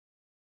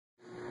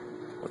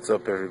What's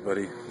up,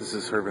 everybody? This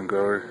is Urban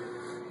Grower.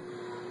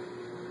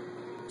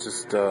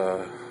 Just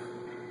a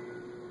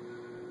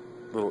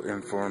little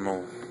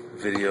informal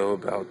video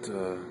about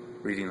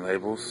reading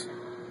labels.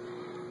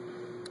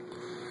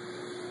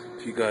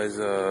 If you guys,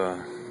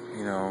 have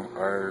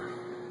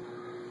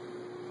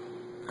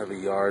a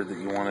yard that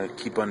you want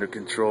to keep under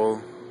control,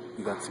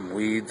 you got some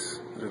weeds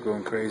that are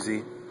going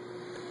crazy.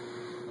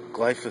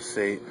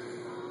 Glyphosate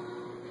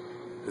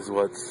is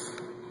what's,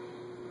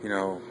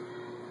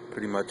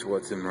 pretty much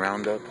what's in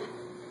Roundup.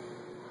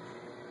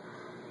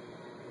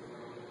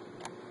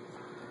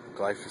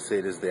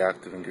 Glyphosate is the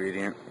active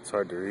ingredient. It's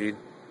hard to read.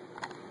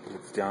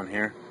 It's down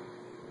here.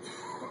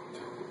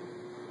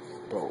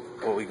 But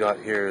what we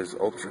got here is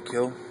Ultra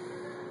Kill,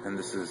 and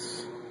this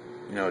is,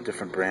 a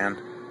different brand.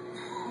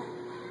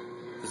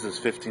 This is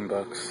 $15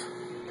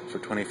 for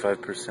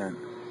 25%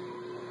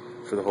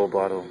 for the whole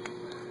bottle.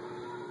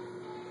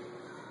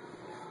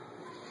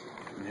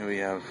 And here we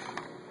have,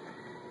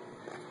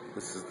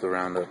 this is the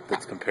Roundup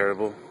that's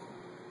comparable.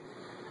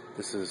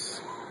 This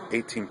is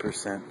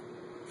 18%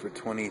 for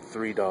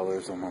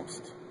 $23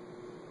 almost.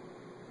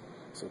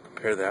 So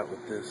compare that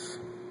with this.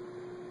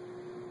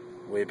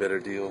 Way better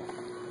deal.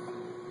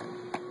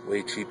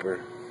 Way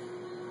cheaper.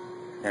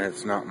 And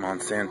it's not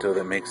Monsanto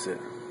that makes it.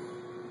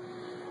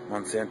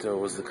 Monsanto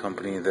was the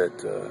company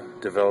that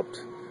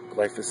developed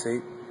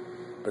glyphosate,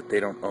 but they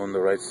don't own the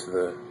rights to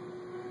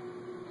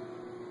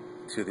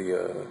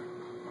the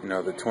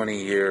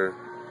 20-year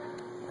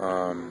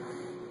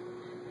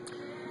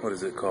what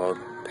is it called?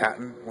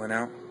 Patent went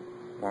out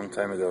a long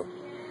time ago.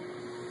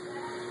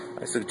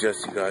 I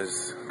suggest you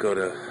guys go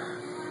to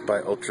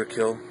buy Ultra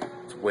Kill.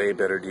 It's a way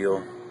better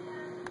deal.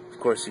 Of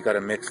course, you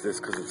gotta mix this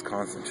because it's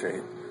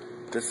concentrate.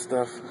 This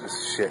stuff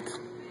is shit.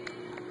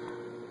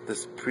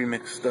 This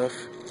pre-mixed stuff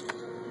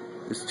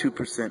is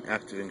 2%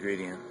 active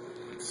ingredient.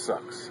 It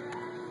sucks.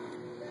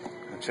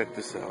 Now check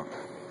this out.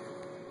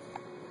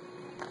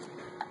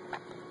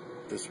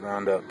 This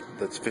Roundup,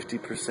 that's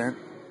 50%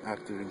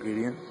 active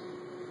ingredient.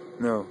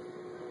 No.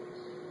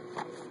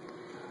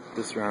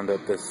 This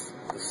Roundup, that's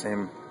the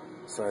same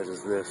size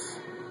as this.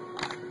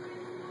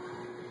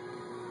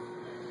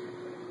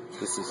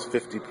 This is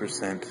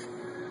 50%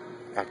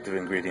 active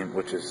ingredient,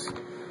 which is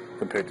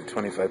compared to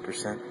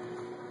 25%.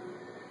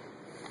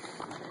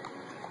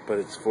 But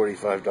it's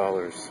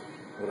 $45.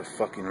 What a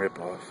fucking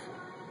ripoff.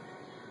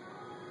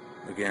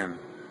 Again,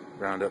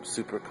 Roundup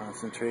Super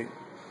Concentrate,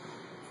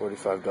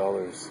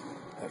 $45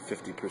 at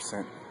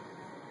 50%.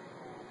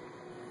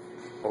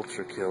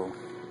 Ultra Kill,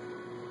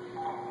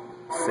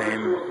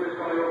 same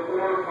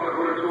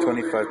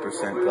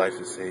 25%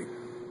 glyphosate,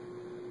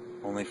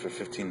 only for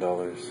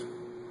 $15.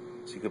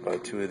 So you could buy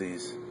 2 of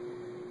these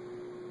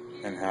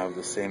and have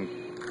the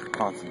same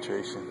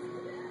concentration.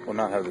 Well,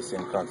 not have the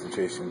same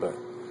concentration, but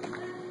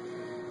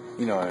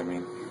you know what I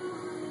mean.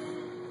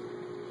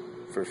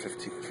 For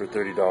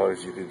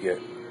 $30, you could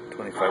get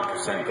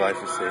 25%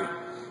 glyphosate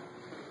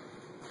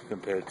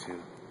compared to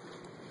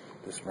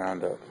this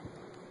Roundup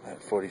at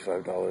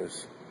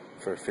 $45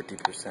 for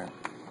 50%,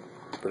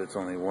 but it's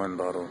only one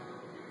bottle.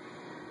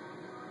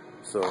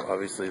 So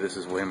obviously this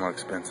is way more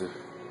expensive.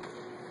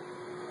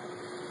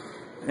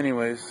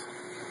 Anyways,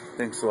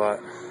 thanks a lot.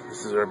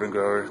 This is Urban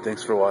Grower.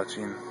 Thanks for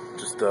watching.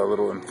 Just a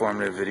little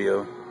informative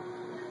video.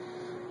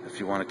 If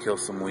you want to kill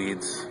some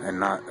weeds and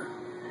not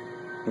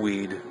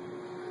weeds.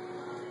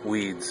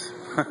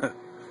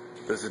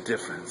 There's a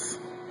difference.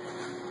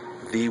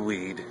 The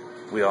weed.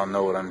 We all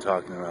know what I'm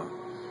talking about.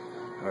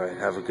 Alright,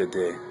 have a good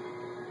day.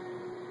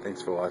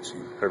 Thanks for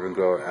watching. Urban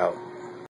Grower out.